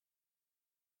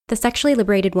The Sexually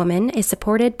Liberated Woman is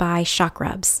supported by Shock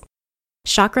Rubs.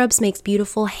 Shock Rubs makes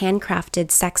beautiful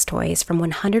handcrafted sex toys from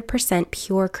 100%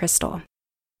 pure crystal.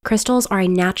 Crystals are a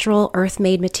natural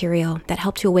earth-made material that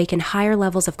help to awaken higher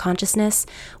levels of consciousness,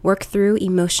 work through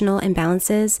emotional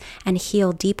imbalances, and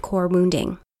heal deep core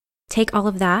wounding. Take all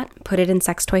of that, put it in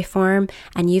sex toy form,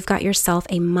 and you've got yourself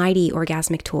a mighty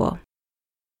orgasmic tool.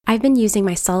 I've been using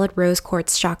my solid rose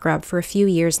quartz shock rub for a few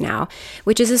years now,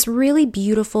 which is this really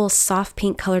beautiful soft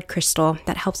pink colored crystal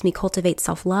that helps me cultivate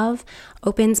self-love,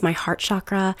 opens my heart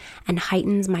chakra, and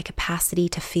heightens my capacity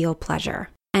to feel pleasure.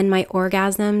 And my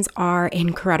orgasms are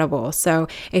incredible. So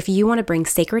if you want to bring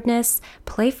sacredness,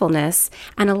 playfulness,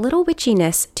 and a little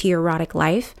witchiness to your erotic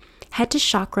life, head to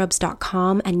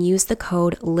shockrubs.com and use the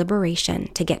code LIBERATION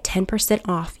to get 10%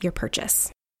 off your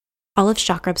purchase. All of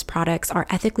Shock Rubs products are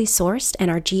ethically sourced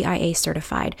and are GIA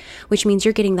certified, which means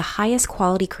you're getting the highest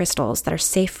quality crystals that are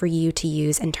safe for you to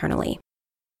use internally.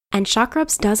 And Shock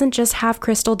Rubs doesn't just have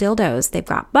crystal dildos. They've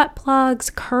got butt plugs,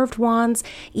 curved wands,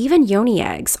 even yoni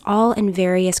eggs, all in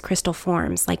various crystal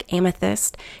forms like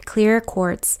amethyst, clear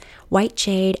quartz, white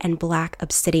jade, and black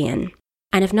obsidian.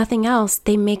 And if nothing else,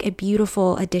 they make a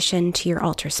beautiful addition to your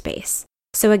altar space.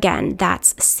 So again,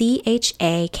 that's CHAKRUBS.com,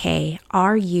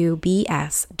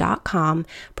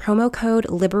 promo code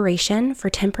LIBERATION for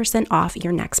 10% off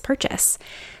your next purchase.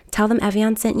 Tell them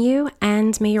Evian sent you,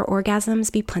 and may your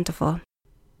orgasms be plentiful.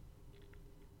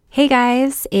 Hey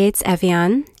guys, it's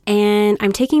Evian, and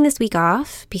I'm taking this week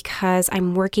off because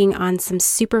I'm working on some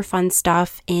super fun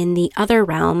stuff in the other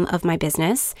realm of my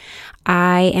business.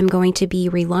 I am going to be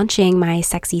relaunching my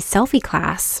sexy selfie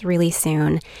class really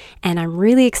soon, and I'm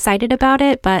really excited about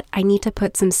it, but I need to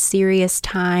put some serious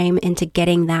time into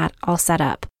getting that all set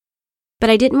up. But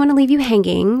I didn't want to leave you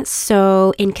hanging,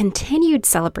 so in continued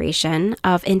celebration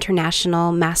of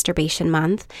International Masturbation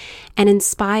Month and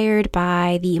inspired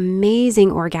by the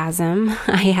amazing orgasm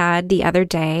I had the other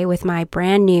day with my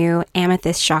brand new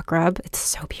amethyst shock rub, it's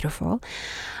so beautiful,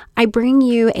 I bring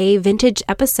you a vintage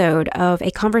episode of a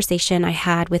conversation I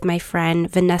had with my friend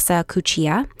Vanessa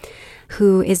Cuccia,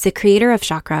 who is the creator of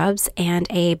Shock Rubs and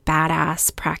a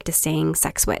badass practicing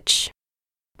sex witch.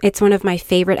 It's one of my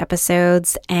favorite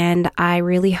episodes, and I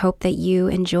really hope that you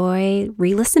enjoy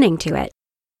re-listening to it.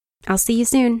 I'll see you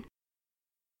soon.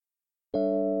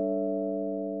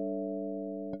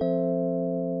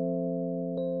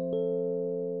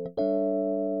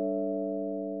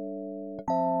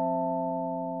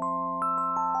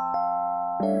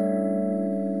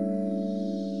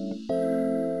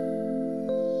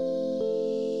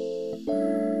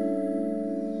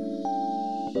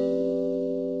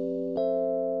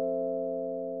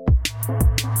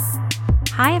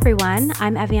 Hi everyone,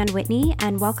 I'm Evian Whitney,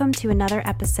 and welcome to another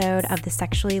episode of the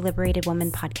Sexually Liberated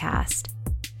Woman podcast.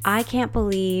 I can't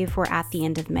believe we're at the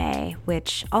end of May,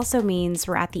 which also means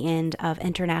we're at the end of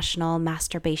International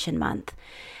Masturbation Month.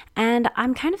 And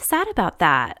I'm kind of sad about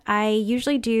that. I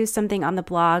usually do something on the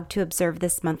blog to observe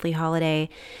this monthly holiday,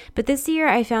 but this year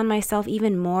I found myself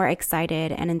even more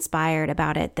excited and inspired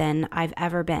about it than I've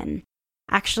ever been.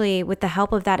 Actually, with the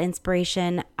help of that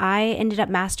inspiration, I ended up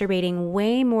masturbating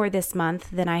way more this month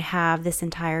than I have this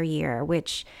entire year,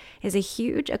 which is a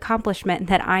huge accomplishment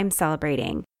that I'm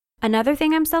celebrating. Another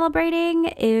thing I'm celebrating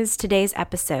is today's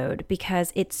episode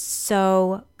because it's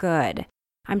so good.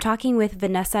 I'm talking with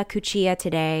Vanessa Cuccia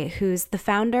today, who's the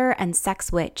founder and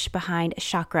sex witch behind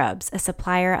Shock Rubs, a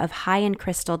supplier of high-end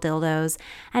crystal dildos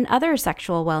and other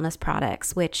sexual wellness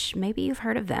products, which maybe you've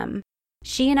heard of them.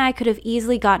 She and I could have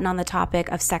easily gotten on the topic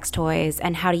of sex toys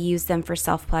and how to use them for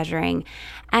self-pleasuring,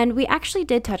 and we actually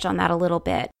did touch on that a little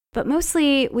bit. But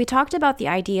mostly, we talked about the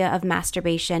idea of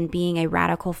masturbation being a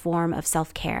radical form of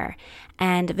self-care,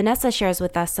 and Vanessa shares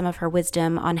with us some of her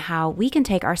wisdom on how we can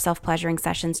take our self-pleasuring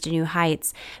sessions to new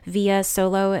heights via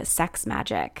solo sex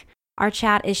magic. Our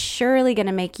chat is surely going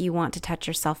to make you want to touch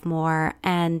yourself more,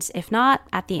 and if not,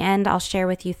 at the end, I'll share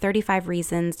with you 35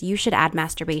 reasons you should add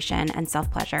masturbation and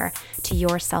self-pleasure to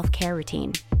your self-care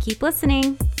routine. Keep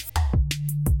listening.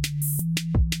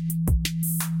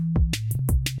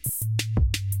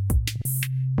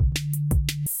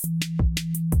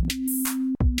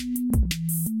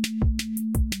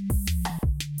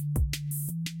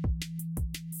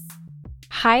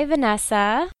 Hi,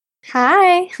 Vanessa.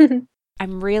 Hi.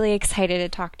 I'm really excited to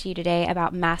talk to you today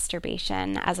about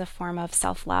masturbation as a form of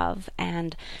self-love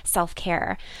and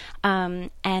self-care.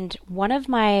 And one of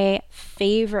my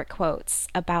favorite quotes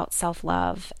about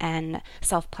self-love and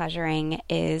self-pleasuring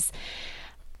is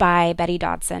by Betty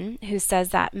Dodson, who says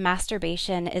that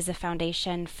masturbation is a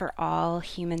foundation for all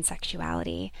human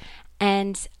sexuality.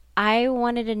 And I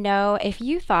wanted to know if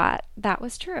you thought that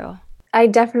was true. I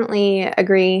definitely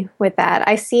agree with that.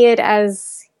 I see it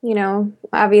as,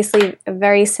 obviously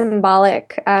very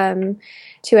symbolic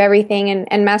to everything.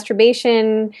 And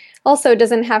masturbation also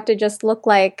doesn't have to just look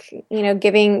like,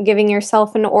 giving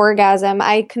yourself an orgasm.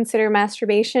 I consider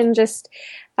masturbation just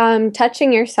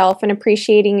touching yourself and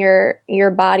appreciating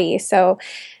your body. So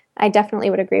I definitely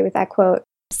would agree with that quote.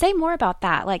 Say more about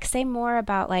that. Like, say more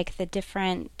about like the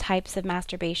different types of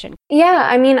masturbation. Yeah,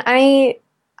 I mean,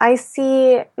 I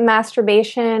see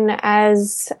masturbation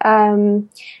as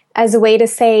a way to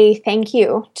say thank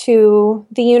you to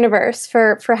the universe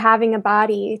for having a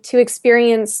body, to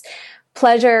experience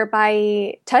pleasure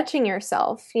by touching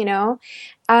yourself,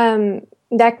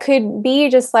 that could be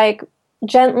just like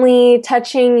gently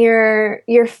touching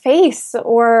your face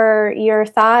or your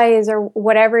thighs or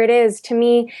whatever it is. To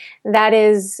me, that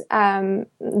is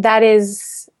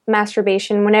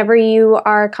masturbation, whenever you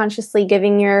are consciously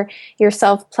giving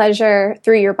yourself pleasure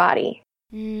through your body.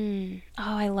 Oh,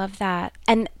 I love that.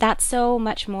 And that's so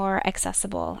much more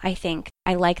accessible, I think.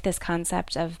 I like this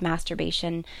concept of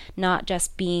masturbation not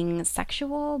just being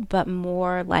sexual, but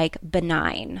more like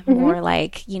benign, more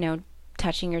like,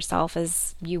 touching yourself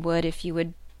as you would if you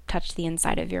would touch the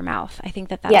inside of your mouth. I think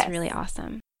that that's really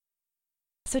awesome.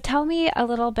 So tell me a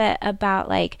little bit about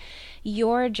like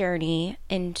your journey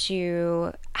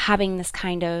into having this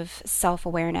kind of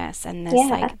self-awareness and this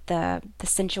like the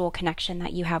sensual connection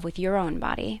that you have with your own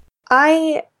body.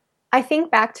 I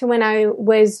think back to when I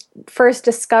was first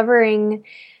discovering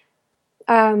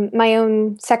my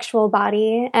own sexual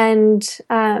body, and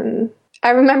I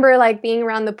remember like being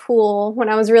around the pool when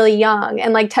I was really young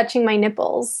and like touching my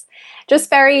nipples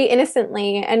just very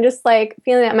innocently, and just like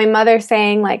feeling that my mother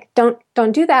saying like, don't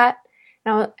do that.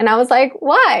 And I was like,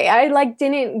 why? I like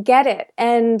didn't get it.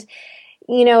 And,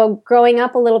 growing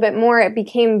up a little bit more, it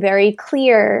became very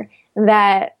clear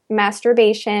that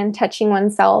masturbation, touching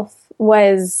oneself,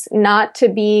 was not to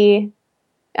be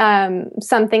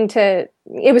something to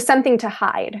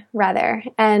hide, rather.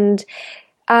 And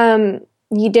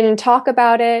you didn't talk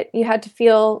about it. You had to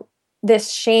feel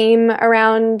this shame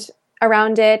around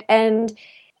it. And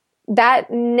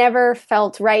that never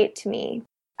felt right to me.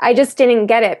 I just didn't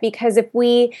get it, because if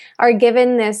we are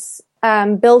given this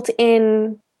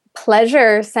built-in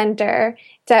pleasure center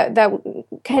that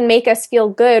can make us feel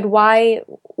good, why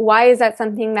is that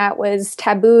something that was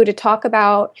taboo to talk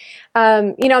about?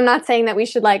 I'm not saying that we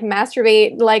should like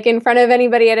masturbate like in front of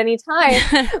anybody at any time,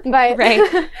 but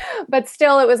but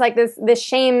still, it was like this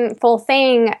shameful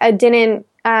thing. I didn't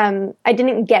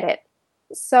get it.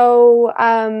 So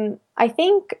I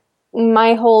think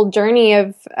my whole journey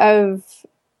of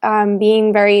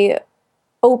being very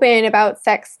open about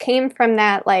sex came from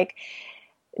that like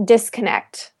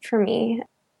disconnect for me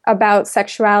about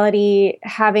sexuality,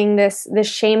 having this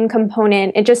shame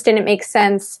component. It just didn't make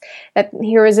sense that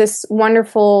here was this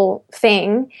wonderful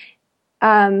thing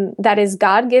that is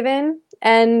God-given,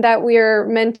 and that we're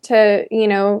meant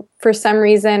to, for some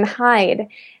reason hide.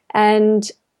 And,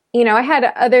 I had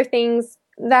other things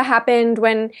that happened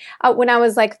when I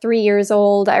was like 3 years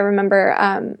old. I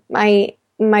remember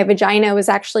my vagina was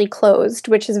actually closed,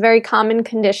 which is a very common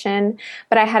condition,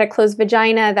 but I had a closed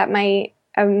vagina that my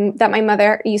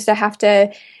mother used to have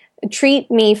to treat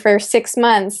me for 6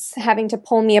 months, having to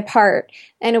pull me apart.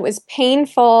 And it was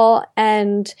painful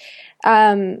and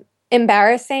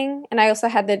embarrassing. And I also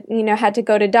had to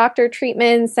go to doctor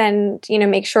treatments and,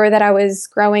 make sure that I was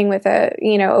growing with a,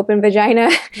 open vagina.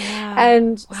 Yeah.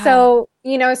 And so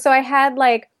I had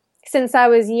like, since I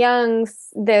was young,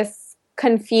 this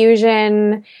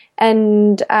confusion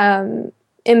and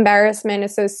embarrassment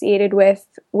associated with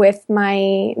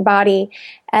my body.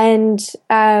 And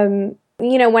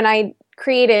when I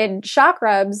created shock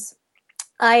rubs,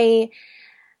 I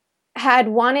had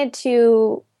wanted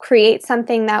to create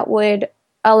something that would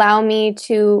allow me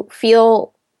to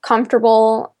feel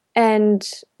comfortable and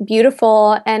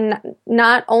beautiful, and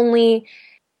not only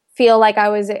feel like I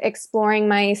was exploring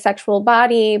my sexual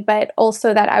body, but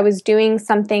also that I was doing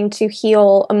something to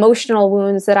heal emotional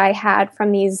wounds that I had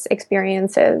from these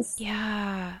experiences.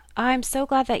 Yeah. I'm so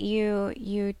glad that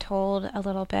you told a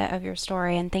little bit of your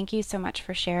story, and thank you so much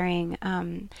for sharing.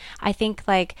 I think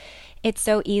like it's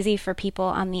so easy for people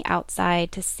on the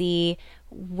outside to see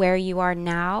where you are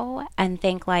now and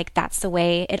think like that's the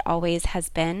way it always has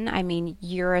been. I mean,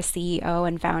 you're a CEO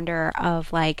and founder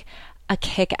of like a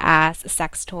kick-ass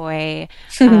sex toy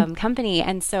company.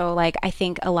 And so like I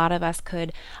think a lot of us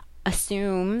could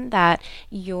assume that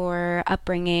your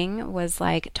upbringing was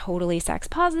like totally sex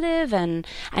positive and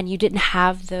you didn't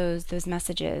have those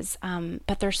messages,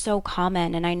 but they're so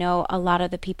common. And I know a lot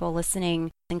of the people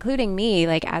listening, including me,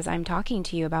 like as I'm talking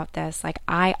to you about this, like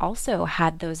I also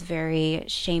had those very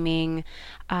shameful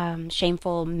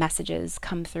messages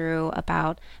come through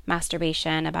about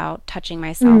masturbation, about touching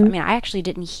myself. I mean, I actually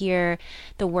didn't hear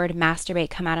the word masturbate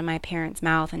come out of my parents'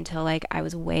 mouth until like I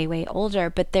was way older,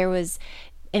 but there was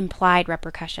implied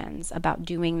repercussions about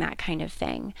doing that kind of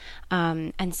thing.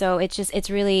 And so it's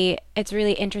really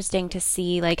interesting to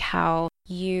see like how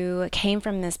you came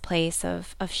from this place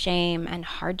of shame and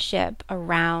hardship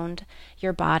around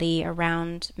your body,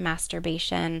 around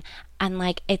masturbation, and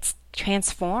like it's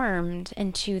transformed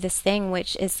into this thing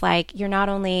which is like you're not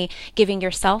only giving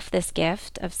yourself this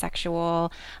gift of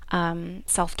sexual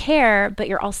self-care, but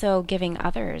you're also giving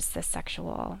others this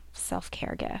sexual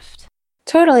self-care gift.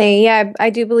 Totally. Yeah,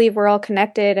 I do believe we're all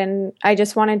connected. And I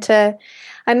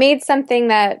made something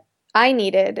that I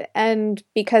needed. And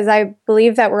because I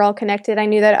believe that we're all connected, I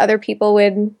knew that other people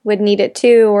would need it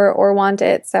too, or want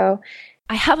it. So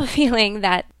I have a feeling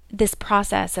that this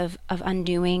process of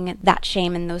undoing that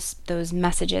shame and those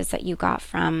messages that you got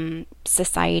from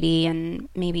society and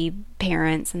maybe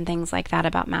parents and things like that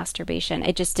about masturbation,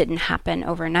 it just didn't happen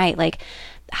overnight. Like,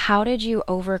 how did you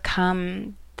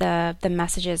overcome the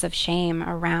messages of shame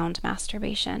around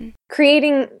masturbation?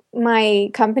 Creating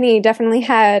my company definitely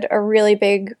had a really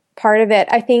big part of it.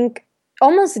 I think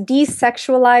almost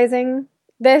desexualizing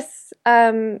this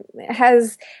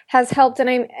has helped,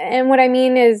 and what I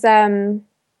mean is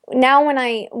now when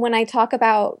I talk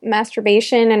about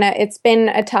masturbation, and it's been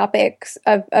a topic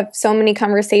of so many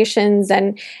conversations,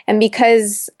 and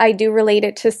because I do relate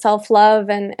it to self-love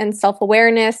and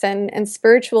self-awareness and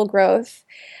spiritual growth.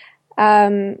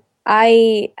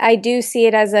 I do see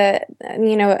it as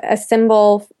a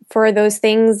symbol for those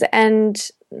things, and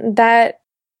that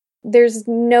there's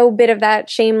no bit of that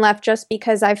shame left just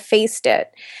because I've faced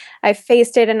it. I've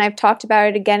faced it and I've talked about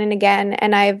it again and again,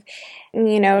 and I've,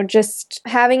 just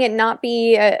having it not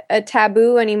be a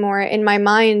taboo anymore in my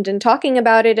mind, and talking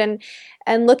about it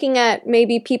and looking at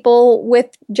maybe people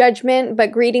with judgment,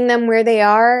 but greeting them where they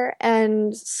are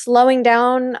and slowing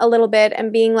down a little bit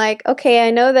and being like, okay,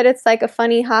 I know that it's like a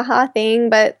funny haha thing,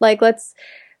 but like, let's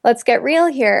get real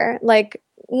here. Like,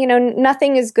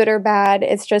 nothing is good or bad.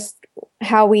 It's just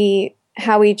how we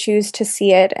choose to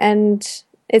see it. And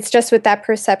it's just with that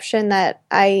perception that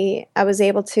I was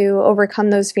able to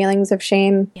overcome those feelings of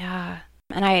shame. Yeah.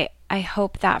 And I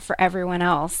hope that for everyone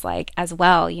else, like as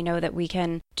well, that we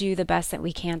can do the best that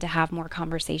we can to have more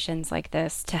conversations like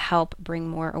this to help bring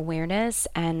more awareness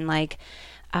and like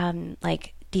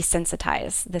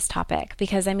desensitize this topic.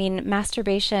 Because I mean,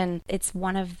 masturbation, it's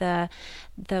one of the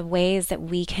ways that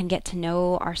we can get to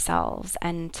know ourselves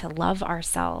and to love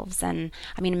ourselves. And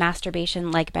I mean,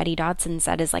 masturbation, like Betty Dodson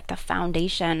said, is like the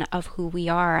foundation of who we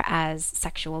are as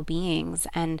sexual beings.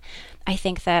 And I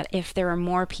think that if there were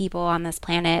more people on this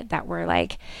planet that were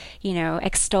like,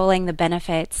 extolling the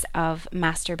benefits of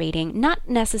masturbating, not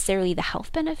necessarily the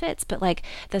health benefits, but like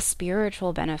the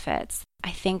spiritual benefits, I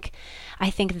think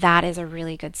that is a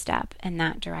really good step in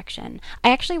that direction. I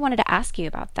actually wanted to ask you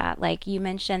about that. Like, you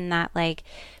mentioned that like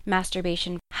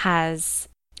masturbation has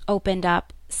opened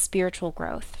up spiritual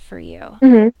growth for you.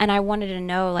 Mm-hmm. And I wanted to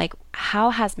know, like, how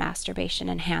has masturbation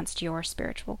enhanced your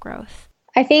spiritual growth?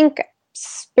 I think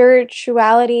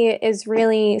spirituality is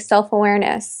really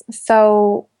self-awareness.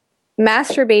 So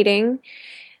masturbating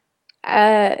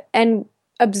and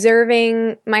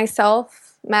observing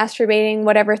myself, masturbating,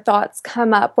 whatever thoughts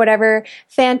come up, whatever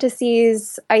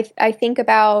fantasies I think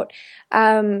about,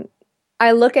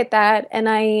 I look at that and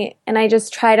I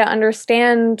just try to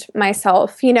understand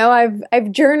myself.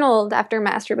 I've journaled after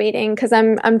masturbating because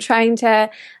I'm trying to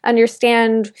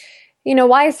understand,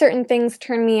 why certain things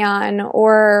turn me on,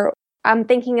 or I'm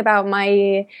thinking about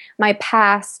my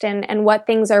past and what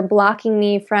things are blocking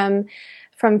me from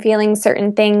feeling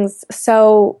certain things.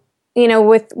 So,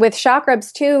 with shock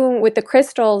rubs too, with the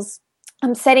crystals,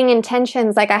 I'm setting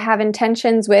intentions. Like, I have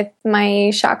intentions with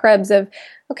my shock rubs of,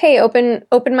 okay, open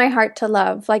my heart to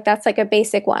love. Like, that's like a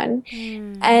basic one.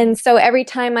 And so every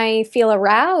time I feel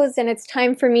aroused and it's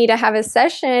time for me to have a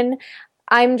session,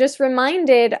 I'm just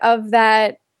reminded of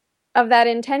that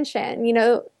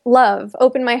intention, love,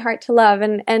 open my heart to love.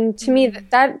 And to me,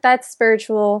 that's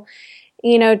spiritual,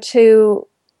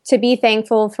 to be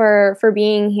thankful for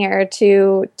being here,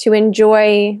 to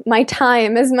enjoy my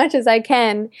time as much as I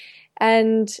can.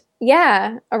 And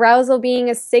yeah, arousal being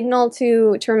a signal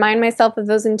to remind myself of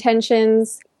those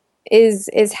intentions.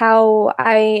 is how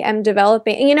I am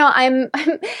developing. You know, I'm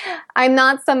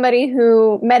not somebody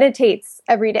who meditates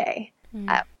every day.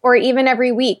 Or even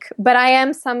every week, but I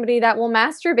am somebody that will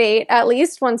masturbate at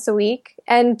least once a week.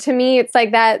 And to me, it's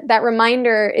like that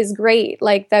reminder is great.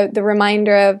 Like the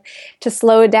reminder of to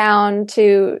slow down,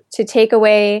 to take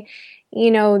away,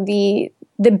 you know, the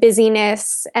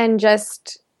busyness and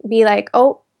just be like,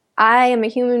 oh, I am a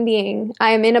human being.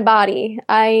 I am in a body.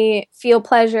 I feel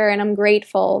pleasure and I'm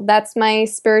grateful. That's my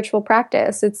spiritual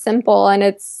practice. It's simple and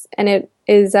it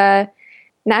is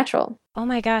natural. Oh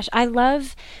my gosh, I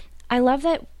love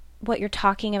that what you're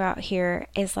talking about here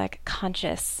is like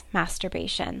conscious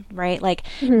masturbation, right? Like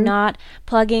not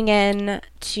plugging in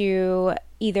to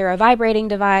either a vibrating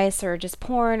device or just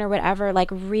porn or whatever, like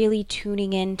really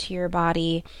tuning into your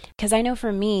body. Because I know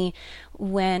for me,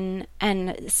 and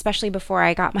especially before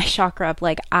I got my chakra up,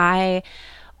 like I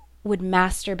would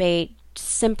masturbate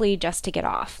simply just to get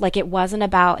off. Like it wasn't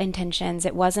about intentions.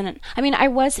 It wasn't, I mean, I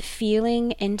was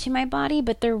feeling into my body,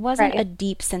 but there wasn't a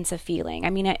deep sense of feeling. I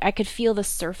mean, I could feel the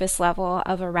surface level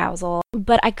of arousal,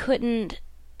 but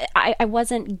I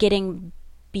wasn't getting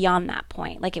beyond that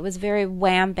point. Like it was very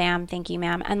wham, bam, thank you,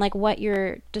 ma'am. And like what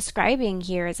you're describing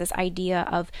here is this idea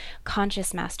of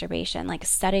conscious masturbation, like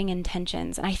setting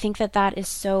intentions. And I think that is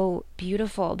so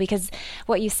beautiful because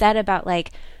what you said about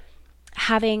like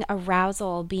having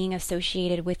arousal being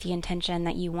associated with the intention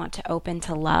that you want to open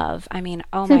to love. I mean,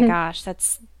 oh my gosh,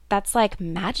 that's like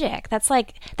magic. That's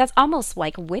almost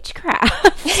like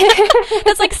witchcraft.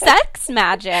 That's like sex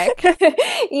magic.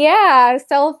 Yeah,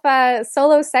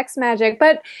 solo sex magic.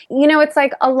 But you know, it's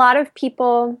like a lot of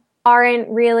people aren't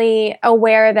really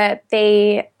aware that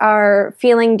they are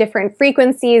feeling different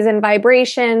frequencies and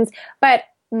vibrations, but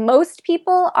most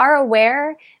people are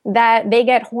aware that they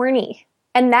get horny.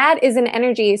 And that is an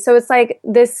energy. So it's like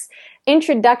this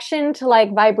introduction to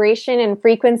like vibration and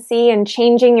frequency and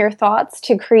changing your thoughts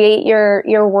to create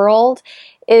your world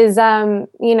is,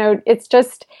 you know,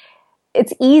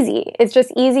 it's easy. It's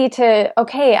just easy to,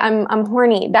 okay, I'm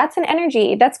horny. That's an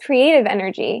energy. That's creative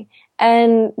energy.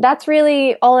 And that's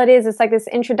really all it is. It's like this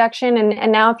introduction.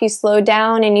 And now if you slow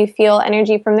down and you feel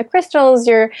energy from the crystals,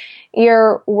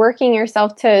 you're working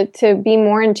yourself to be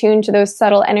more in tune to those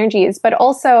subtle energies. But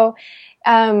also,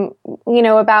 you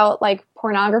know, about like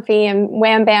pornography and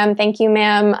wham bam, thank you,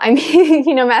 ma'am. I mean,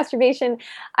 you know, masturbation.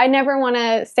 I never want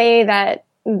to say that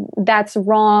that's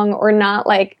wrong or not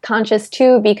like conscious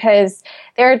too, because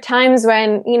there are times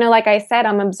when, you know, like I said,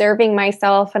 I'm observing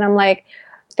myself and I'm like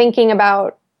thinking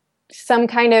about some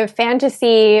kind of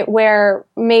fantasy where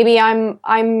maybe I'm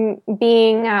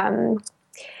being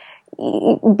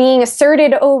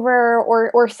asserted over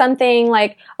or something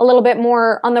like a little bit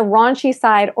more on the raunchy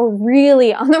side or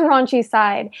really on the raunchy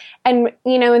side. And,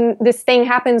 you know, and this thing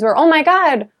happens where, oh my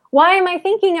God, why am I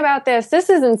thinking about this? This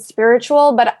isn't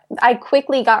spiritual. But I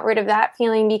quickly got rid of that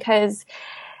feeling because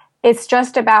it's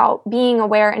just about being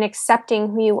aware and accepting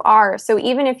who you are. So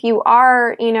even if you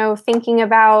are, you know, thinking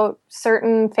about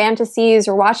certain fantasies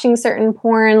or watching certain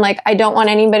porn, like I don't want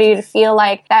anybody to feel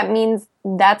like that means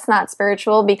that's not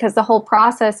spiritual, because the whole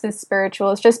process is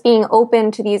spiritual. It's just being open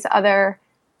to these other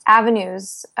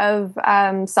avenues of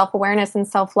self-awareness and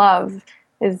self-love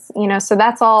is, you know, so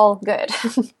that's all good.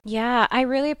 Yeah, I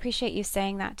really appreciate you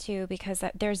saying that too, because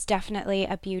there's definitely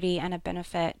a beauty and a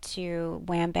benefit to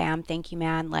wham bam, thank you,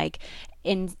 man. Like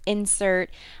insert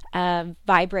a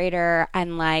vibrator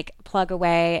and like plug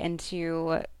away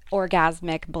into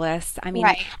orgasmic bliss. I mean,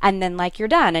 and then like you're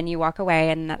done and you walk away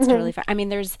and that's totally fine. I mean,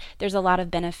 there's a lot of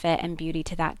benefit and beauty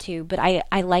to that too. But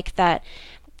I like that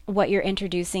what you're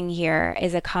introducing here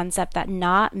is a concept that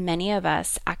not many of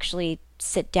us actually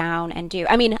sit down and do.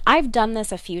 I mean, I've done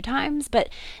this a few times, but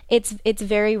it's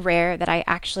very rare that I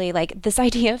actually like this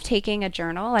idea of taking a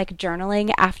journal, like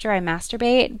journaling after I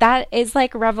masturbate. That is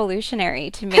like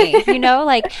revolutionary to me, you know,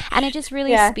 like, and it just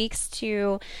really speaks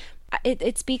to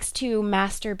it speaks to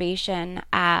masturbation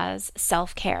as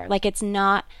self-care. Like it's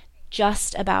not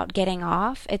just about getting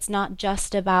off. It's not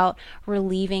just about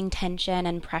relieving tension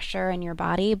and pressure in your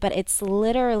body, but it's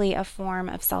literally a form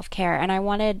of self-care. And I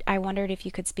wondered if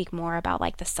you could speak more about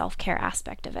like the self-care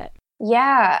aspect of it.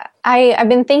 Yeah, I've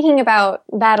been thinking about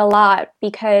that a lot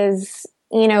because,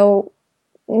 you know,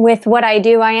 with what I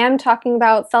do, I am talking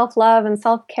about self-love and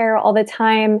self-care all the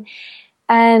time.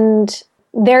 And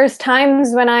there's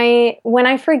times when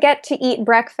I forget to eat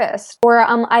breakfast, or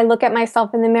I look at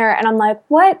myself in the mirror and I'm like,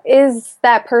 what is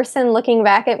that person looking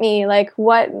back at me? Like,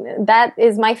 what, that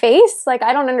is my face? Like,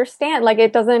 I don't understand. Like,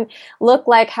 it doesn't look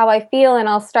like how I feel. And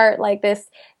I'll start like this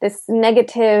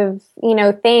negative, you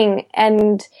know, thing.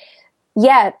 And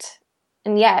yet,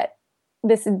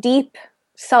 this deep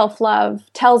self-love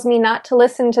tells me not to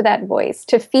listen to that voice,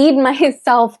 to feed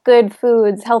myself good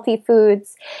foods, healthy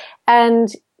foods.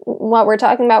 And what we're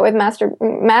talking about with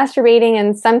masturbating,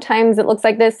 and sometimes it looks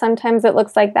like this, sometimes it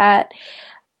looks like that.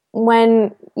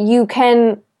 When you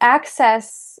can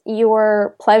access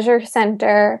your pleasure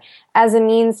center as a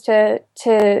means to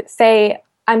say,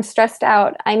 I'm stressed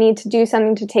out, I need to do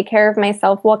something to take care of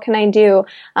myself, what can I do?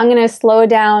 I'm going to slow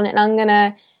down and I'm going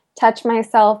to touch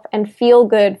myself and feel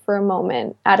good for a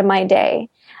moment out of my day,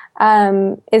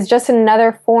 is just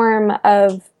another form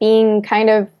of being kind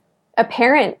of a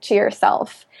parent to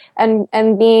yourself, and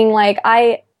being like,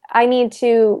 I need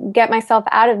to get myself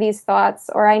out of these thoughts,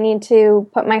 or I need to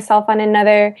put myself on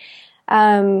another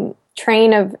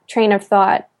train of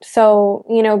thought. So,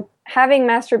 having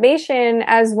masturbation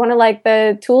as one of like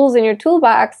the tools in your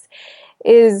toolbox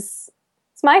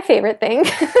it's my favorite thing.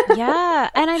 Yeah.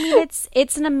 And I mean,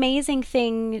 it's an amazing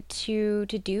thing to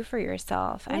do for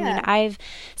yourself. Yeah. I mean,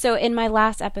 so in my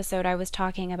last episode, I was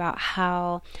talking about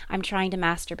how I'm trying to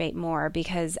masturbate more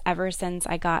because ever since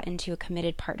I got into a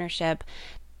committed partnership,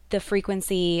 the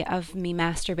frequency of me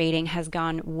masturbating has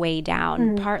gone way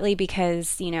down, partly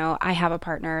because, I have a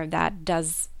partner that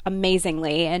does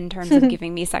amazingly in terms of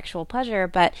giving me sexual pleasure.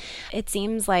 But it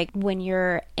seems like when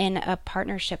you're in a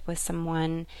partnership with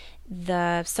someone,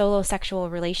 the solo sexual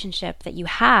relationship that you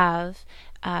have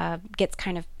gets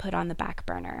kind of put on the back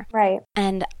burner. Right.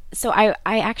 And so I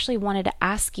actually wanted to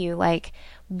ask you, like,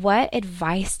 what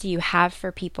advice do you have for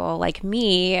people like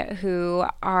me who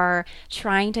are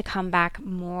trying to come back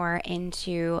more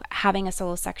into having a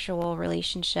solo sexual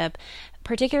relationship,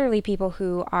 particularly people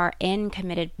who are in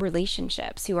committed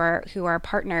relationships, who are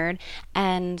partnered,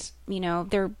 and,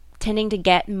 they're tending to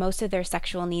get most of their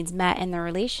sexual needs met in the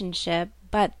relationship,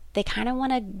 but they kind of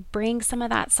want to bring some of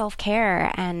that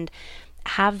self-care and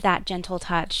have that gentle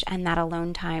touch and that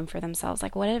alone time for themselves.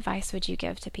 Like, what advice would you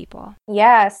give to people?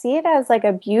 Yeah, see it as like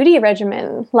a beauty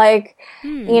regimen. Like,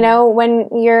 when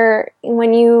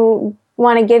you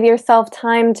want to give yourself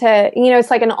time to,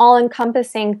 it's like an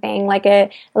all-encompassing thing, like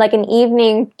an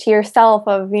evening to yourself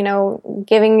of,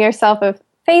 giving yourself a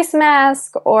face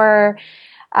mask, or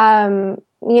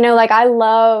like I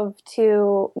love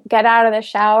to get out of the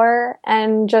shower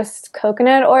and just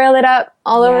coconut oil it up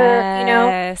all over,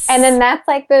 and then that's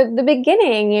like the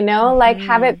beginning, like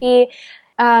have it be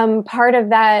part of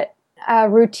that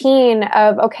routine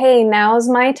of, okay, now's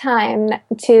my time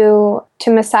to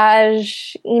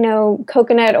massage,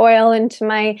 coconut oil into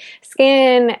my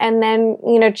skin, and then,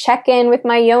 check in with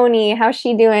my yoni, how's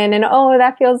she doing? And, oh,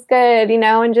 that feels good,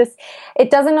 and just,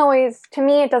 it doesn't always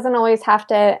have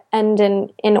to end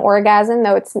in orgasm,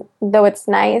 though it's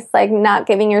nice, like not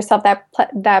giving yourself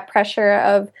that pressure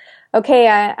of, okay,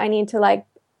 I need to like,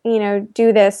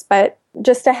 do this, but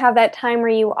just to have that time where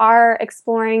you are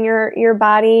exploring your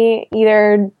body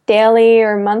either daily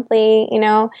or monthly,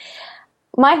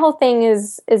 my whole thing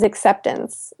is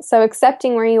acceptance. So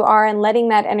accepting where you are and letting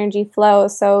that energy flow.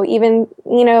 So even,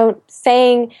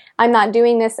 saying I'm not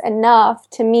doing this enough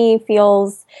to me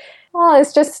feels, well,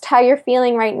 it's just how you're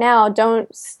feeling right now.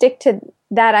 Don't stick to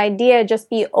that idea. Just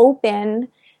be open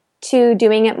to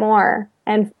doing it more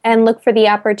and look for the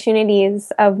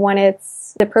opportunities of when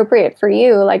it's appropriate for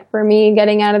you. Like for me,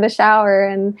 getting out of the shower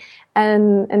and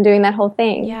doing that whole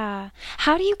thing. Yeah.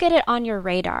 How do you get it on your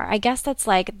radar? I guess that's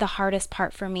like the hardest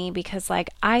part for me, because like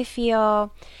I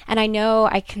feel, and I know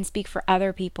I can speak for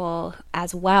other people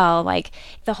as well, like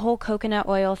the whole coconut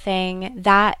oil thing,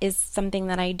 that is something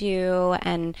that I do,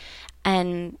 and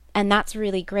that's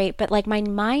really great, but like my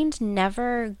mind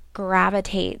never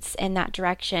gravitates in that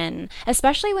direction,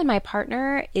 especially when my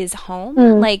partner is home.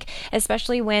 Like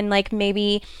especially when like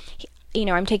maybe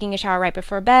I'm taking a shower right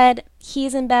before bed,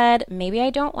 he's in bed, maybe I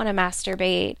don't want to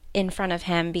masturbate in front of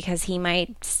him because he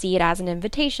might see it as an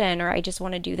invitation, or I just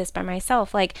want to do this by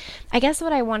myself. Like, I guess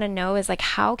what I want to know is like,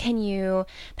 how do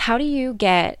you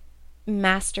get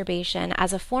masturbation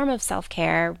as a form of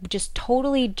self-care, just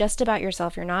totally just about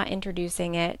yourself, you're not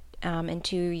introducing it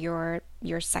into your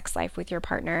sex life with your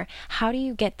partner? How do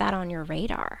you get that on your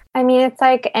radar? I mean, it's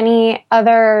like any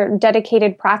other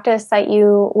dedicated practice that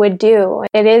you would do.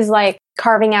 It is like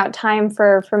carving out time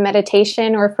for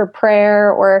meditation or for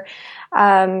prayer or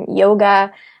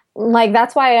yoga. Like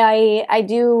that's why I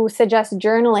do suggest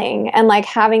journaling and like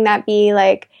having that be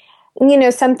like,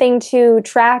 something to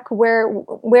track where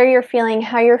you're feeling,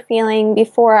 how you're feeling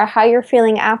before, how you're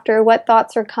feeling after, what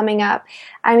thoughts are coming up.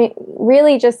 I mean,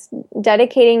 really just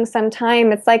dedicating some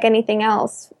time. It's like anything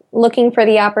else, looking for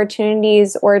the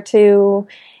opportunities, or to,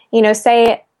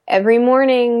 say every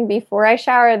morning before I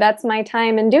shower, that's my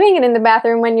time. And doing it in the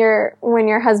bathroom when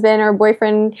your husband or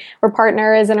boyfriend or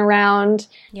partner isn't around.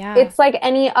 Yeah. It's like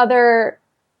any other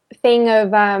thing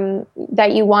of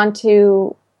that you want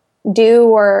to do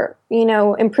or,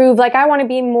 improve. Like I want to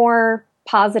be more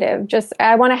positive. Just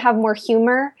I want to have more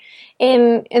humor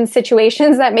in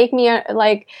situations that make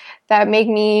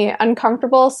me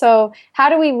uncomfortable. So how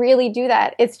do we really do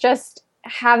that? It's just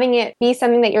having it be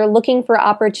something that you're looking for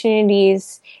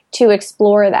opportunities to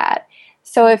explore that.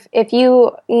 So if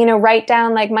you write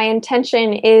down like my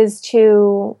intention is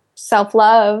to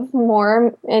self-love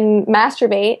more and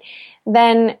masturbate,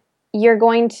 then you're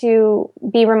going to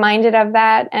be reminded of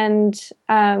that and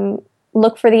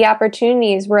look for the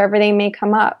opportunities wherever they may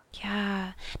come up.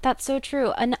 Yeah, that's so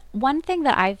true. And one thing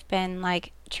that I've been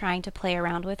like trying to play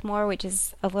around with more, which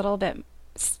is a little bit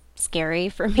scary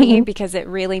for me because it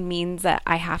really means that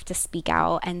I have to speak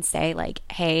out and say like,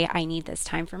 hey, I need this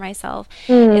time for myself,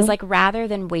 is like rather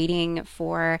than waiting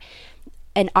for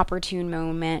an opportune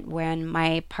moment when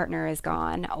my partner is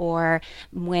gone or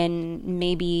when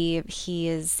maybe he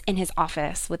is in his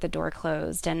office with the door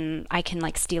closed and I can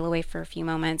like steal away for a few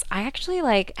moments. I actually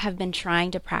like have been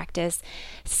trying to practice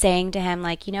saying to him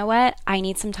like, you know what, I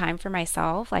need some time for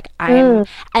myself. Like and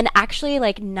actually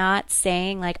like not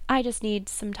saying like, I just need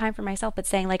some time for myself, but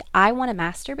saying like, I want to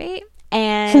masturbate.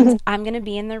 And I'm going to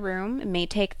be in the room. It may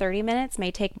take 30 minutes,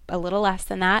 may take a little less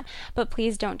than that, but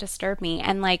please don't disturb me.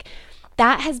 And like,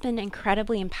 that has been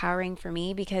incredibly empowering for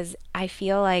me because I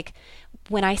feel like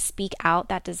when I speak out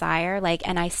that desire, like,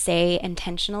 and I say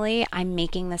intentionally, I'm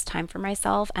making this time for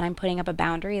myself and I'm putting up a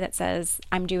boundary that says,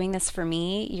 I'm doing this for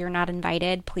me. You're not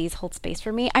invited. Please hold space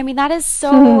for me. I mean, that is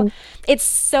so, it's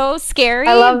so scary,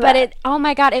 I love that. But oh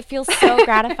my God, it feels so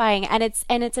gratifying. And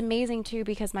it's amazing too,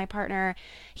 because my partner,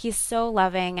 he's so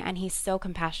loving and he's so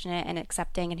compassionate and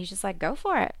accepting. And he's just like, go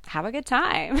for it. Have a good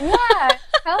time. Yeah.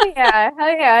 Hell yeah.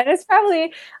 Hell yeah. And it's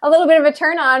probably a little bit of a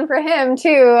turn on for him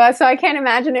too. So I can't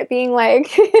imagine it being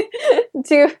like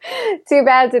too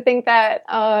bad to think that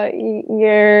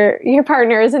your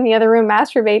partner is in the other room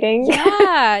masturbating.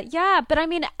 Yeah. But I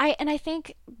mean, I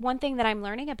think one thing that I'm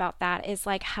learning about that is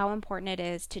like how important it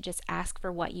is to just ask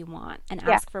for what you want and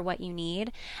ask for what you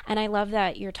need. And I love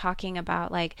that you're talking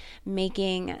about like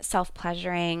making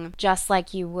self-pleasuring just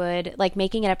like you would, like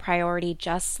making it a priority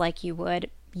just like you would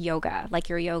yoga, like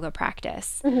your yoga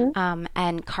practice,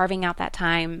 and carving out that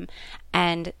time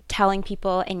and telling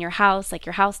people in your house, like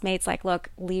your housemates, like, look,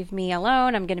 leave me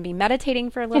alone. I'm going to be meditating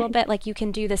for a little bit. Like you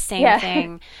can do the same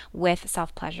thing with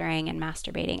self-pleasuring and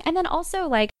masturbating. And then also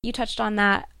like you touched on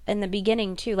that in the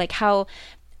beginning too, like how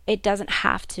it doesn't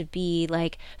have to be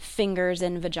like fingers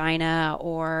in vagina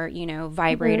or,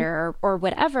 vibrator or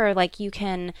whatever. Like you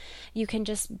can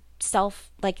just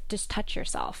just touch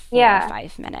yourself for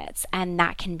 5 minutes and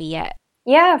that can be it.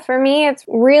 Yeah, for me, it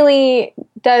really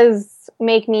does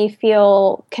make me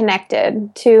feel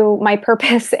connected to my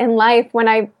purpose in life when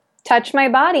I touch my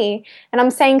body and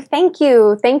I'm saying, thank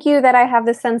you that I have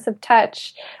the sense of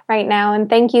touch right now. And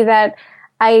thank you that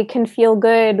I can feel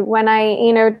good when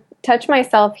I, touch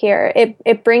myself here.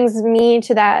 It brings me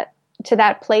to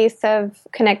that place of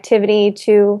connectivity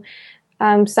to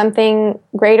something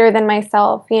greater than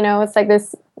myself. It's like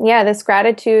this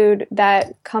gratitude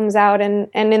that comes out. And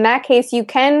in that case, you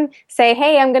can say,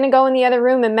 hey, I'm going to go in the other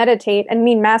room and meditate and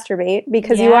masturbate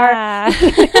because you are.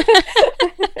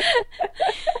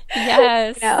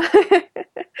 Yes.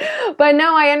 But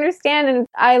no, I understand. And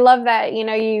I love that,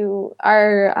 you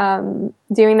are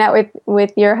doing that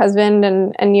with your husband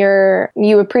and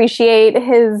you appreciate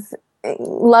his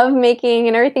love making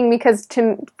and everything because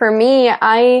for me,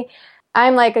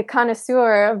 I'm like a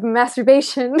connoisseur of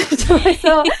masturbation to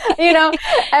myself,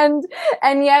 and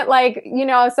yet like,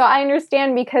 so I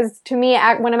understand because to me,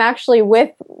 when I'm actually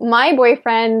with my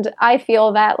boyfriend, I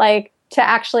feel that like to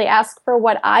actually ask for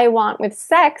what I want with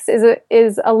sex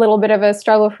is a little bit of a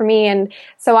struggle for me. And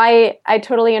so I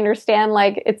totally understand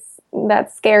like it's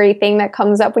that scary thing that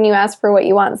comes up when you ask for what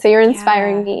you want. So you're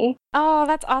inspiring me. Oh,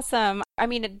 that's awesome. I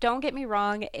mean, don't get me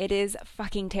wrong. It is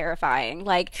fucking terrifying.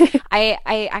 Like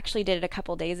I actually did it a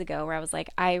couple days ago where I was like,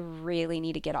 I really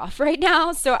need to get off right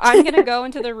now. So I'm going to go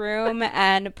into the room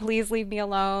and please leave me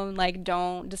alone. Like,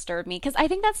 don't disturb me. Cause I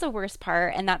think that's the worst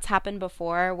part. And that's happened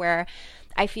before where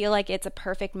I feel like it's a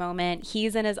perfect moment.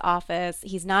 He's in his office.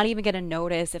 He's not even going to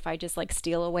notice if I just like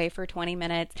steal away for 20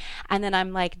 minutes. And then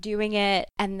I'm like doing it.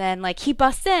 And then like he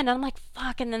busts in and I'm like,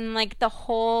 fuck. And then like the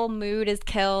whole mood is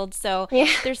killed. So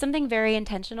there's something very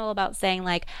intentional about saying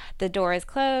like the door is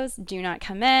closed. Do not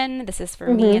come in. This is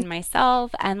for me and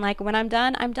myself. And like when I'm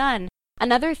done, I'm done.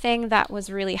 Another thing that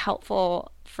was really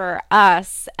helpful for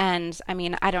us, and I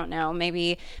mean, I don't know,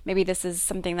 maybe this is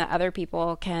something that other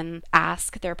people can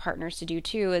ask their partners to do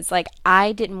too, is like,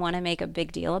 I didn't want to make a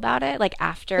big deal about it. Like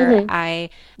after I,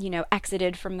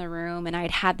 exited from the room and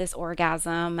I'd had this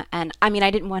orgasm, and I mean,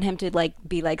 I didn't want him to like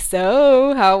be like,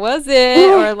 so how was it?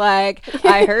 Or like,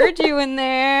 I heard you in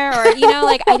there, or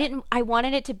like I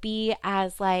wanted it to be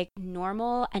as like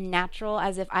normal and natural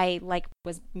as if I like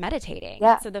was meditating.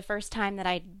 Yeah. So the first time that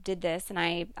I did this, and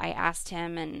I asked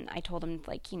him, and I told him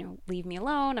like, leave me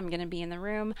alone, I'm gonna be in the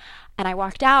room, and I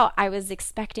walked out, I was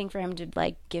expecting for him to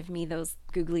like give me those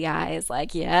googly eyes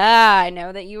like, yeah, I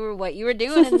know that what you were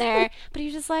doing in there. But he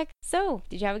was just like, so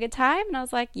did you have a good time? And I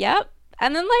was like, yep.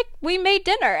 And then like we made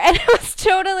dinner, and it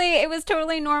was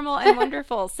totally normal and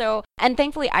wonderful. So, and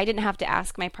thankfully I didn't have to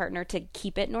ask my partner to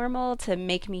keep it normal, to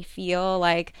make me feel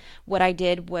like what I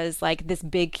did was like this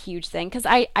big, huge thing. Cause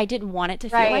I didn't want it to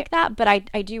feel like that, but I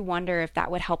do wonder if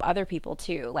that would help other people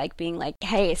too. Like being like,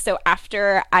 hey, so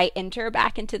after I enter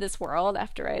back into this world,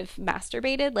 after I've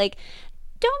masturbated, like,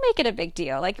 don't make it a big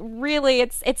deal. Like really,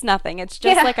 it's nothing. It's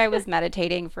just like I was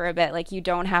meditating for a bit. Like you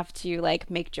don't have to like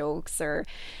make jokes or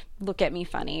look at me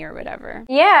funny or whatever.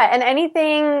 Yeah, and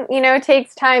anything,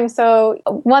 takes time. So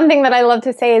one thing that I love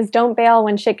to say is don't bail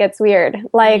when shit gets weird.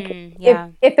 Like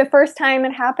if the first time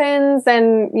it happens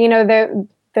and,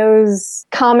 those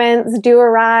comments do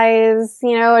arise,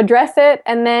 address it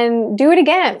and then do it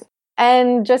again.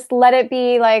 And just let it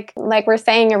be like we're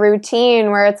saying, a routine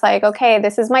where it's like, okay,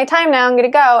 this is my time now, I'm going to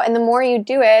go. And the more you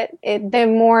do it, the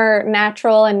more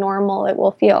natural and normal it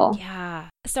will feel. Yeah.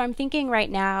 So I'm thinking right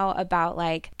now about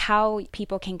like how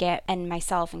people can get, and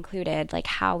myself included, like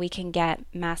how we can get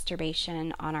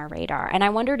masturbation on our radar. And I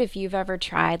wondered if you've ever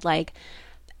tried like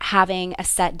having a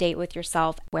set date with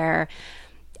yourself where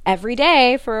every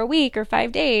day for a week or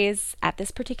 5 days at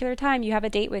this particular time you have a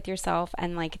date with yourself,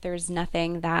 and like there's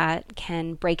nothing that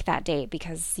can break that date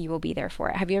because you will be there for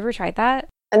it. Have you ever tried that?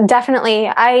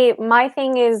 Definitely. My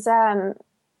thing is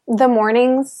the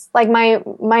mornings, like my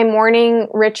morning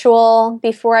ritual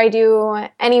before I do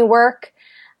any work,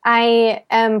 I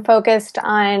am focused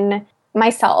on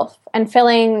myself and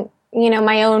filling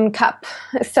my own cup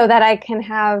so that I can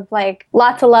have like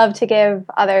lots of love to give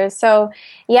others. So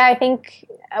yeah, I think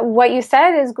what you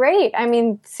said is great. I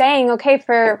mean, saying, okay,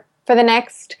 for the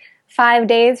next 5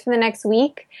 days, for the next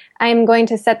week, I'm going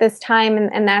to set this time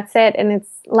and that's it. And it's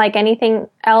like anything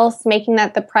else, making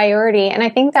that the priority. And I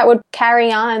think that would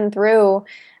carry on through,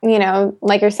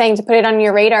 like you're saying, to put it on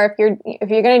your radar. If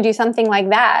you're going to do something like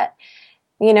that,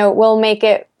 will make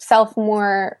itself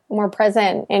more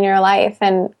present in your life.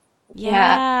 And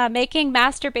yeah, making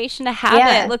masturbation a habit.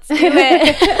 Yeah. Let's do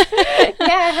it.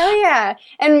 Yeah, hell yeah.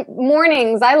 And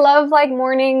mornings. I love like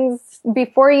mornings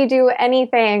before you do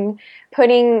anything,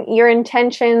 putting your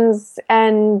intentions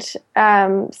and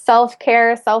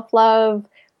self-care, self-love,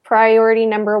 priority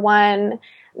number one,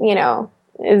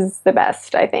 is the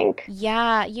best, I think.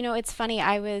 Yeah, it's funny.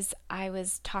 I was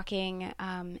talking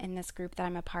in this group that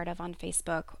I'm a part of on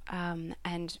Facebook,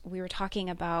 and we were talking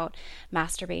about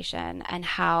masturbation and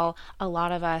how a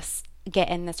lot of us get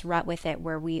in this rut with it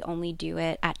where we only do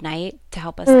it at night to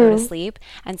help us go to sleep.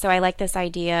 And so I like this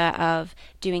idea of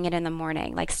doing it in the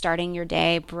morning, like starting your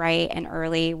day bright and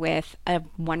early with a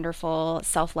wonderful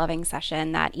self-loving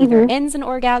session that either ends in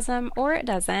orgasm or it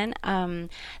doesn't,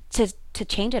 to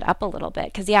change it up a little bit.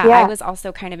 Because I was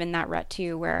also kind of in that rut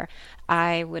too, where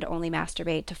I would only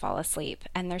masturbate to fall asleep.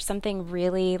 And there's something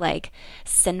really like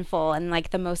sinful and like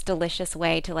the most delicious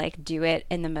way to like do it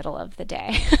in the middle of the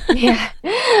day. Yeah.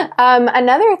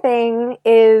 Another thing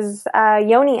is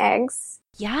yoni eggs.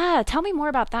 Yeah. Tell me more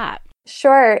about that.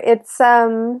 Sure. It's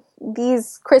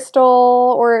these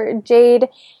crystal or jade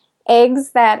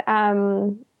eggs that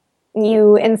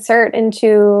you insert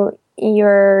into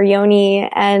your yoni,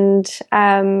 and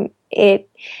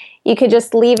you could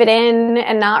just leave it in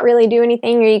and not really do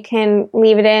anything, or you can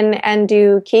leave it in and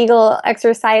do Kegel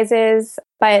exercises.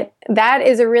 But that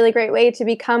is a really great way to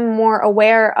become more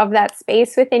aware of that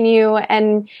space within you,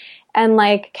 and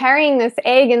like carrying this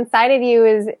egg inside of you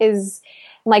is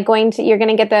like you're going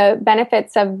to get the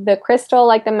benefits of the crystal,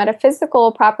 like the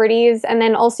metaphysical properties, and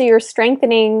then also you're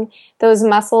strengthening those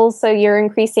muscles, so you're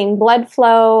increasing blood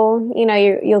flow,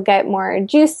 you'll get more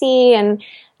juicy and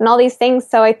all these things.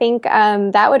 So I think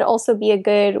that would also be a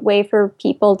good way for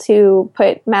people to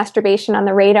put masturbation on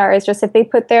the radar, is just if they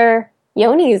put their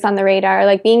yonis on the radar,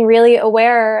 like being really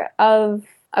aware of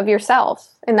yourself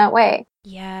in that way.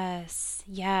 Yes.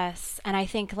 Yes. And I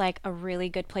think like a really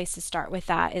good place to start with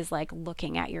that is like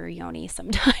looking at your yoni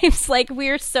sometimes. Like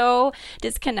we're so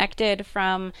disconnected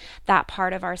from that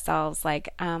part of ourselves. Like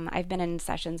I've been in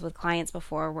sessions with clients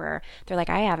before where they're like,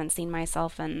 I haven't seen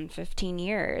myself in 15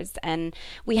 years. And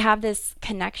we have this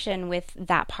connection with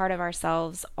that part of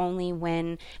ourselves only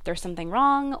when there's something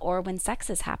wrong or when sex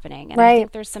is happening. And I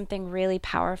think there's something really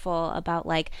powerful about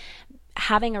like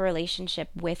having a relationship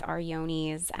with our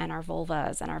yonis and our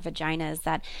vulvas and our vaginas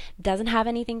that doesn't have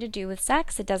anything to do with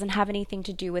sex. It doesn't have anything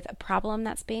to do with a problem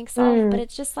that's being solved, but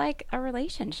it's just like a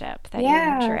relationship that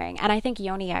you're nurturing. And I think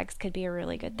yoni eggs could be a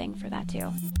really good thing for that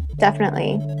too.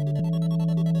 Definitely.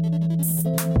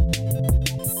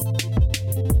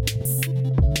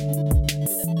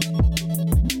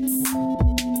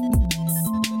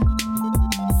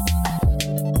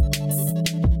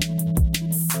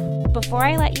 Before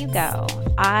I let you go,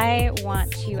 I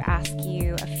want to ask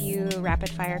you a few rapid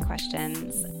fire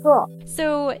questions. Cool.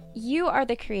 So you are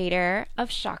the creator of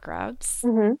Chakrubs.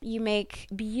 You make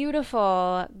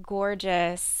beautiful,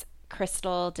 gorgeous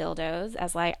crystal dildos,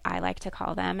 as I like to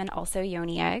call them, and also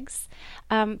yoni eggs.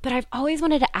 But I've always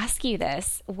wanted to ask you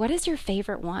this. What is your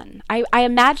favorite one? I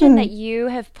imagine that you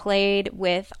have played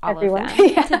with all of them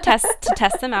to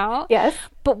test them out. Yes.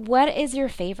 But what is your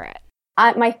favorite?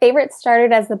 My favorite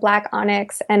started as the black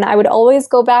onyx, and I would always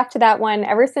go back to that one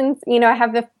ever since, I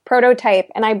have the prototype,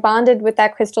 and I bonded with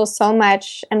that crystal so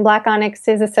much. And black onyx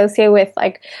is associated with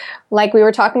like we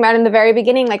were talking about in the very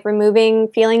beginning, like removing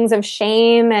feelings of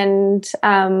shame and,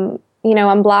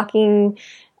 unblocking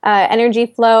energy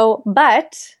flow.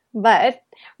 But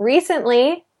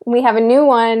recently we have a new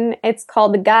one. It's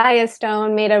called the Gaia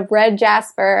Stone, made of red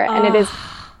jasper, and it is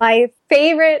my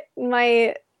favorite.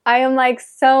 I am like,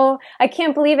 so, I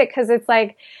can't believe it because it's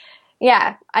like,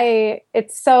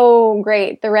 it's so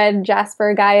great. The red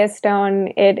jasper Gaia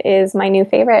stone, it is my new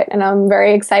favorite, and I'm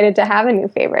very excited to have a new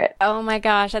favorite. Oh my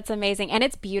gosh, that's amazing. And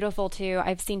it's beautiful too.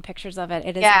 I've seen pictures of it.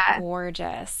 It is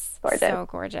gorgeous. So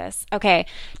gorgeous. Okay,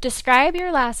 describe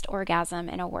your last orgasm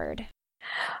in a word.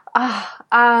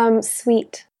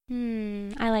 Sweet.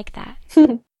 I like that.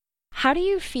 How do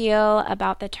you feel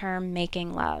about the term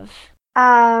making love?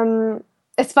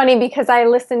 It's funny because I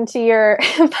listened to your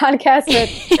podcast with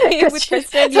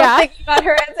Kristen. Thinking about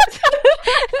her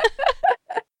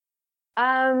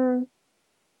answers.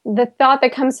 The thought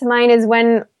that comes to mind is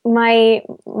when my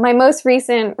most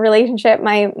recent relationship,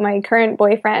 my current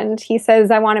boyfriend, he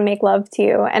says, I want to make love to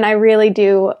you. And I really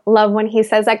do love when he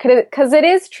says that, because it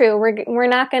is true. We're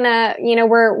not gonna,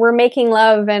 we're making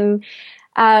love. And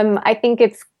I think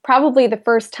it's probably the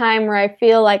first time where I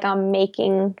feel like I'm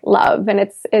making love, and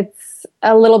it's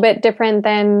a little bit different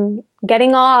than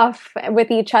getting off with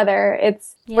each other.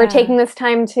 We're taking this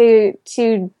time to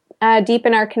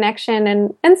deepen our connection,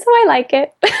 and so I like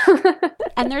it.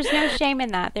 And there's no shame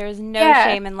in that. There's no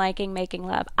shame in making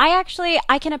love. I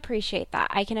can appreciate that.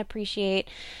 I can appreciate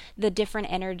the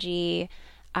different energy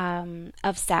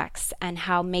of sex and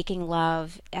how making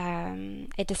love,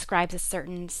 it describes a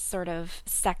certain sort of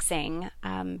sexing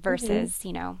versus,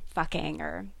 fucking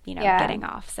or, getting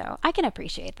off. So I can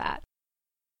appreciate that.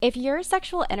 If your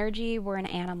sexual energy were an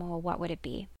animal, what would it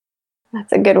be?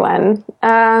 That's a good one.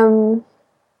 A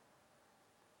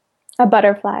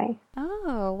butterfly.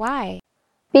 Oh, why?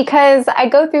 Because I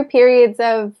go through periods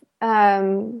of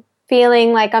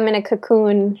feeling like I'm in a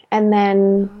cocoon and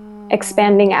then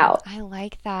expanding out. I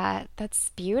like that. That's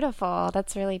beautiful.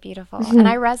 That's really beautiful. And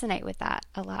I resonate with that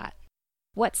a lot.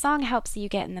 What song helps you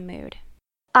get in the mood?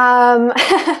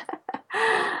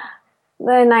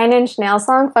 The 9 Inch Nails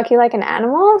song, Fuck You Like an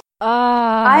Animal. Oh,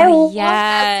 I love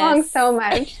that song so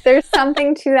much. There's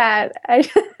something to that.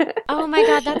 Oh my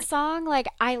God, that song, like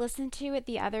I listened to it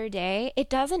the other day. It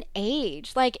doesn't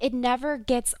age. Like it never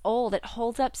gets old. It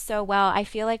holds up so well. I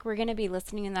feel like we're going to be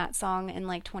listening to that song in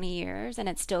like 20 years and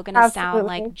it's still going to sound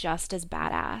like just as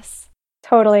badass.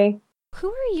 Totally.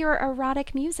 Who are your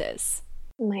erotic muses?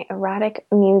 My erotic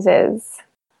muses.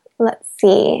 Let's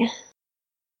see.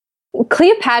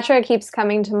 Cleopatra keeps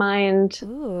coming to mind.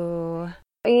 Ooh.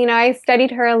 I studied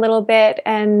her a little bit,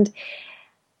 and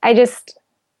I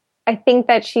think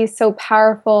that she's so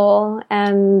powerful.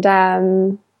 And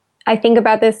I think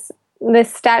about this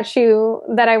statue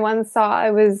that I once saw.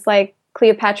 It was like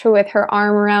Cleopatra with her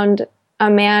arm around a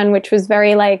man, which was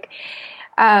very like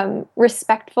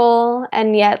respectful,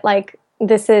 and yet like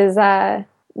this is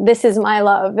my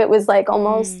love. It was like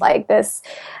almost like this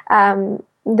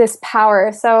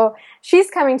power. So she's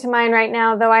coming to mind right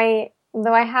now, though I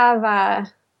have a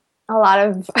lot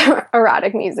of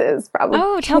erotic muses, probably.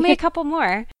 Oh, tell me a couple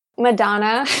more.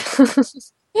 Madonna.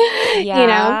 You know,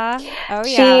 Yeah. Oh,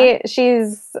 yeah.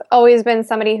 she's always been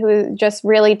somebody who just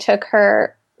really took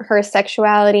her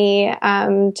sexuality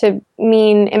to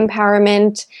mean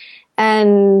empowerment,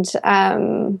 and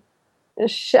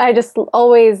I just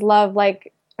always loved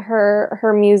like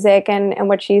her music and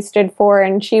what she stood for.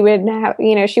 And she would have,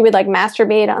 you know, she would like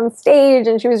masturbate on stage,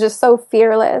 and she was just so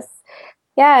fearless.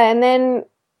 Yeah, and then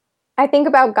I think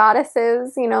about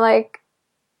goddesses, you know, like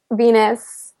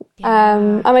Venus.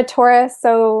 Yeah. I'm a Taurus,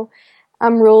 so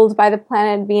I'm ruled by the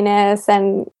planet Venus,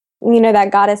 and you know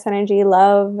that goddess energy,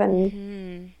 love, and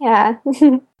Hmm. yeah.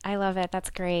 I love it. That's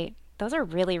great. Those are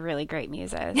really, really great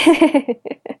muses.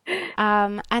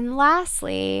 And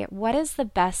lastly, what is the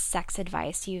best sex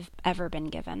advice you've ever been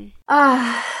given?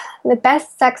 Ah, the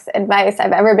best sex advice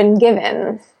I've ever been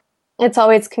given. It's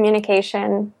always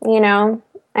communication, you know.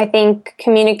 I think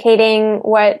communicating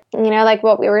what, you know, like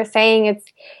what we were saying, it's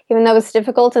even though it's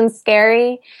difficult and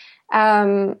scary,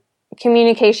 um,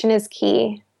 communication is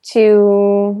key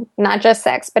to not just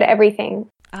sex, but everything.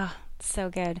 Oh, so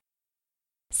good.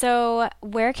 So,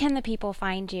 where can the people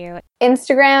find you?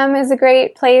 Instagram is a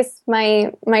great place.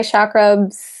 My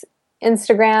chakrubs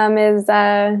Instagram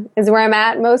is where I'm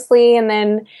at mostly, and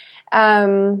then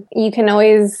you can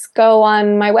always go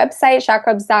on my website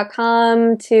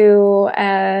chakrubs.com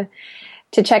to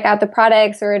check out the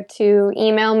products or to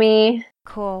email me.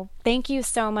 Cool. Thank you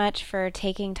so much for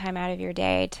taking time out of your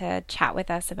day to chat with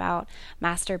us about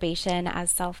masturbation as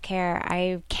self care.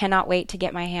 I cannot wait to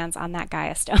get my hands on that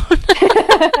Gaia stone.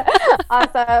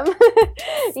 Awesome.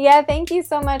 Yeah, thank you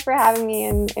so much for having me,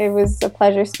 and it was a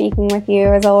pleasure speaking with you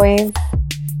as always.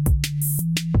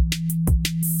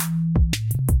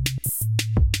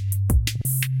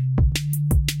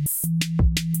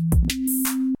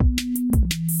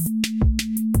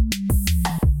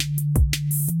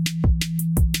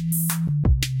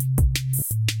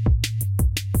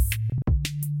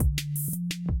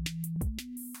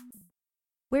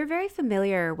 We're very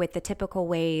familiar with the typical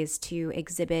ways to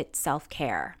exhibit self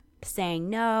care: saying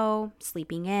no,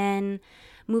 sleeping in,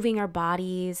 moving our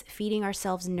bodies, feeding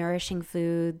ourselves nourishing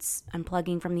foods,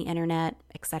 unplugging from the internet,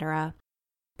 etc.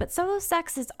 But solo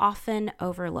sex is often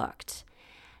overlooked.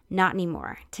 Not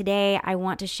anymore. Today, I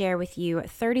want to share with you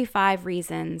 35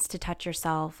 reasons to touch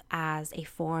yourself as a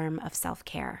form of self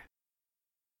care.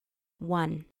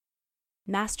 1.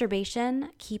 Masturbation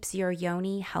keeps your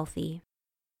yoni healthy.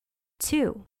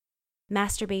 2.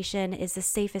 Masturbation is the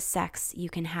safest sex you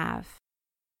can have.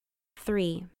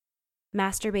 3.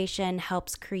 Masturbation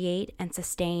helps create and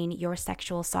sustain your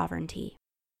sexual sovereignty.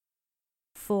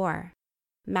 4.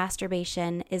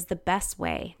 Masturbation is the best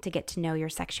way to get to know your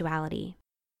sexuality.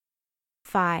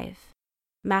 5.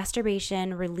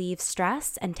 Masturbation relieves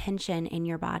stress and tension in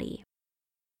your body.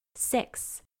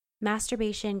 6.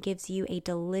 Masturbation gives you a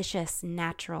delicious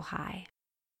natural high.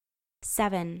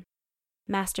 7.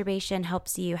 Masturbation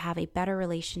helps you have a better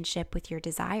relationship with your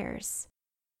desires.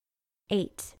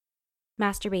 8.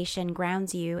 Masturbation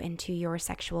grounds you into your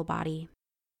sexual body.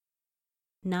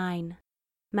 9.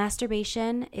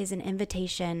 Masturbation is an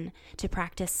invitation to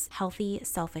practice healthy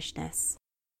selfishness.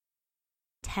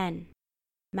 10.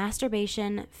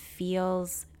 Masturbation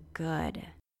feels good.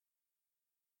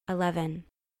 11.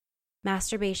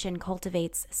 Masturbation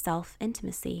cultivates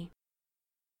self-intimacy.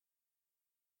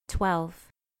 12.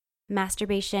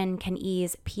 Masturbation can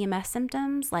ease PMS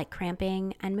symptoms like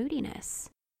cramping and moodiness.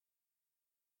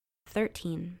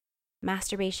 13.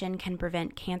 Masturbation can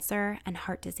prevent cancer and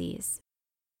heart disease.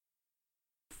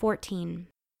 14.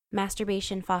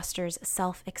 Masturbation fosters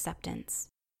self-acceptance.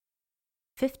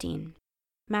 15.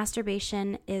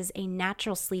 Masturbation is a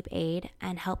natural sleep aid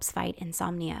and helps fight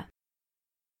insomnia.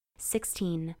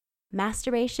 16.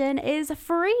 Masturbation is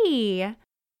free.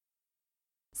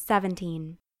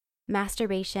 17.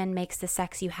 Masturbation makes the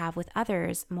sex you have with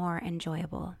others more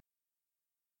enjoyable.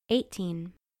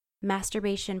 18.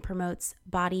 Masturbation promotes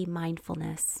body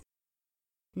mindfulness.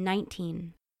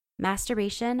 19.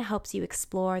 Masturbation helps you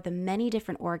explore the many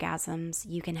different orgasms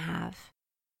you can have.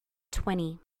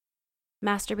 20.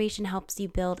 Masturbation helps you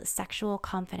build sexual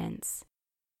confidence.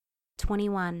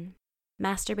 21.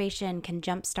 Masturbation can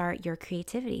jumpstart your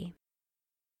creativity.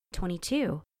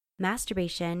 22.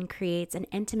 Masturbation creates an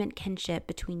intimate kinship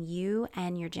between you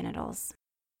and your genitals.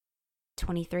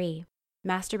 23.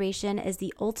 Masturbation is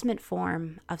the ultimate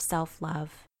form of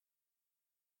self-love.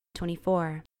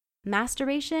 24.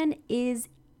 Masturbation is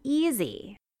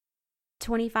easy.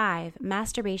 25.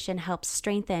 Masturbation helps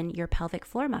strengthen your pelvic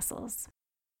floor muscles.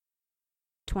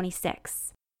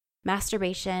 26.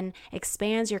 Masturbation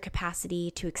expands your capacity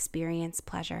to experience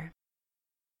pleasure.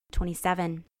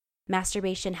 27.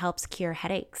 Masturbation helps cure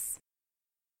headaches.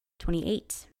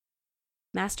 28.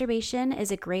 Masturbation is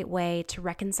a great way to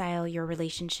reconcile your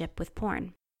relationship with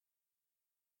porn.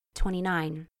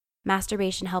 29.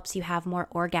 Masturbation helps you have more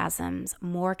orgasms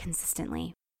more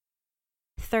consistently.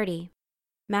 30.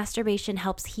 Masturbation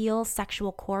helps heal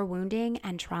sexual core wounding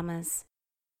and traumas.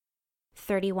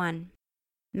 31.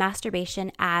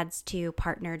 Masturbation adds to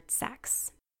partnered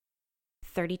sex.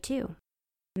 32.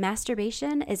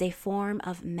 Masturbation is a form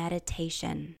of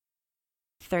meditation.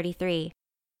 33.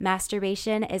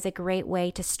 Masturbation is a great way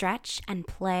to stretch and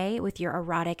play with your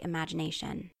erotic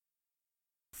imagination.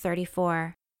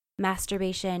 34.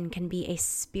 Masturbation can be a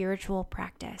spiritual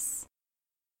practice.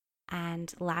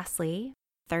 And lastly,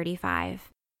 35.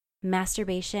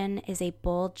 Masturbation is a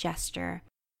bold gesture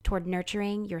toward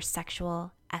nurturing your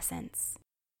sexual essence.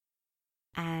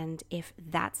 And if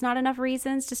that's not enough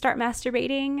reasons to start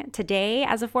masturbating today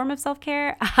as a form of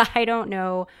self-care, I don't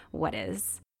know what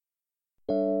is.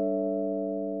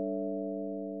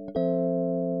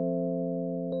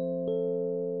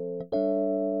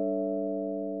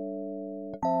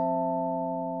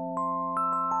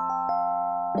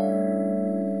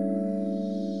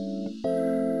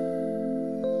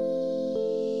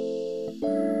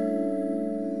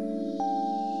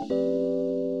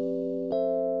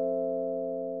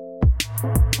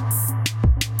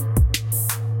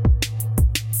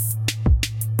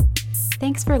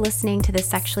 Thanks for listening to the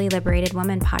Sexually Liberated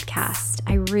Woman podcast.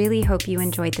 I really hope you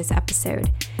enjoyed this episode.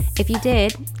 If you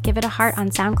did, give it a heart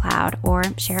on SoundCloud or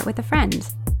share it with a friend.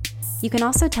 You can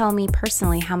also tell me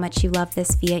personally how much you love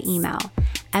this via email,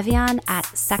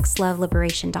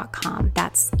 evyan@sexloveliberation.com.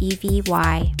 That's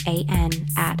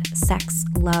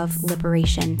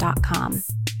EVYAN@sexloveliberation.com.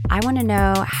 I want to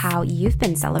know how you've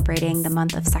been celebrating the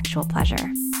month of sexual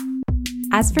pleasure.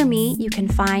 As for me, you can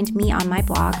find me on my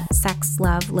blog,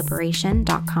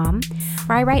 sexloveliberation.com,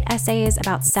 where I write essays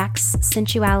about sex,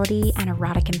 sensuality, and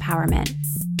erotic empowerment.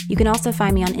 You can also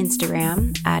find me on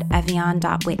Instagram at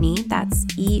evyan.whitney, that's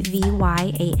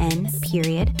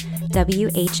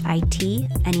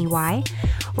EVYAN_WHITNEY,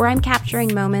 where I'm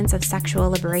capturing moments of sexual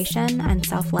liberation and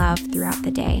self-love throughout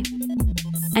the day.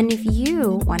 And if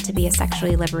you want to be a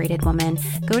sexually liberated woman,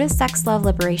 go to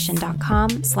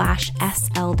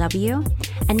sexloveliberation.com/SLW,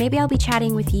 and maybe I'll be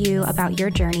chatting with you about your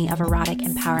journey of erotic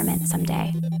empowerment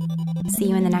someday. See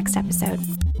you in the next episode.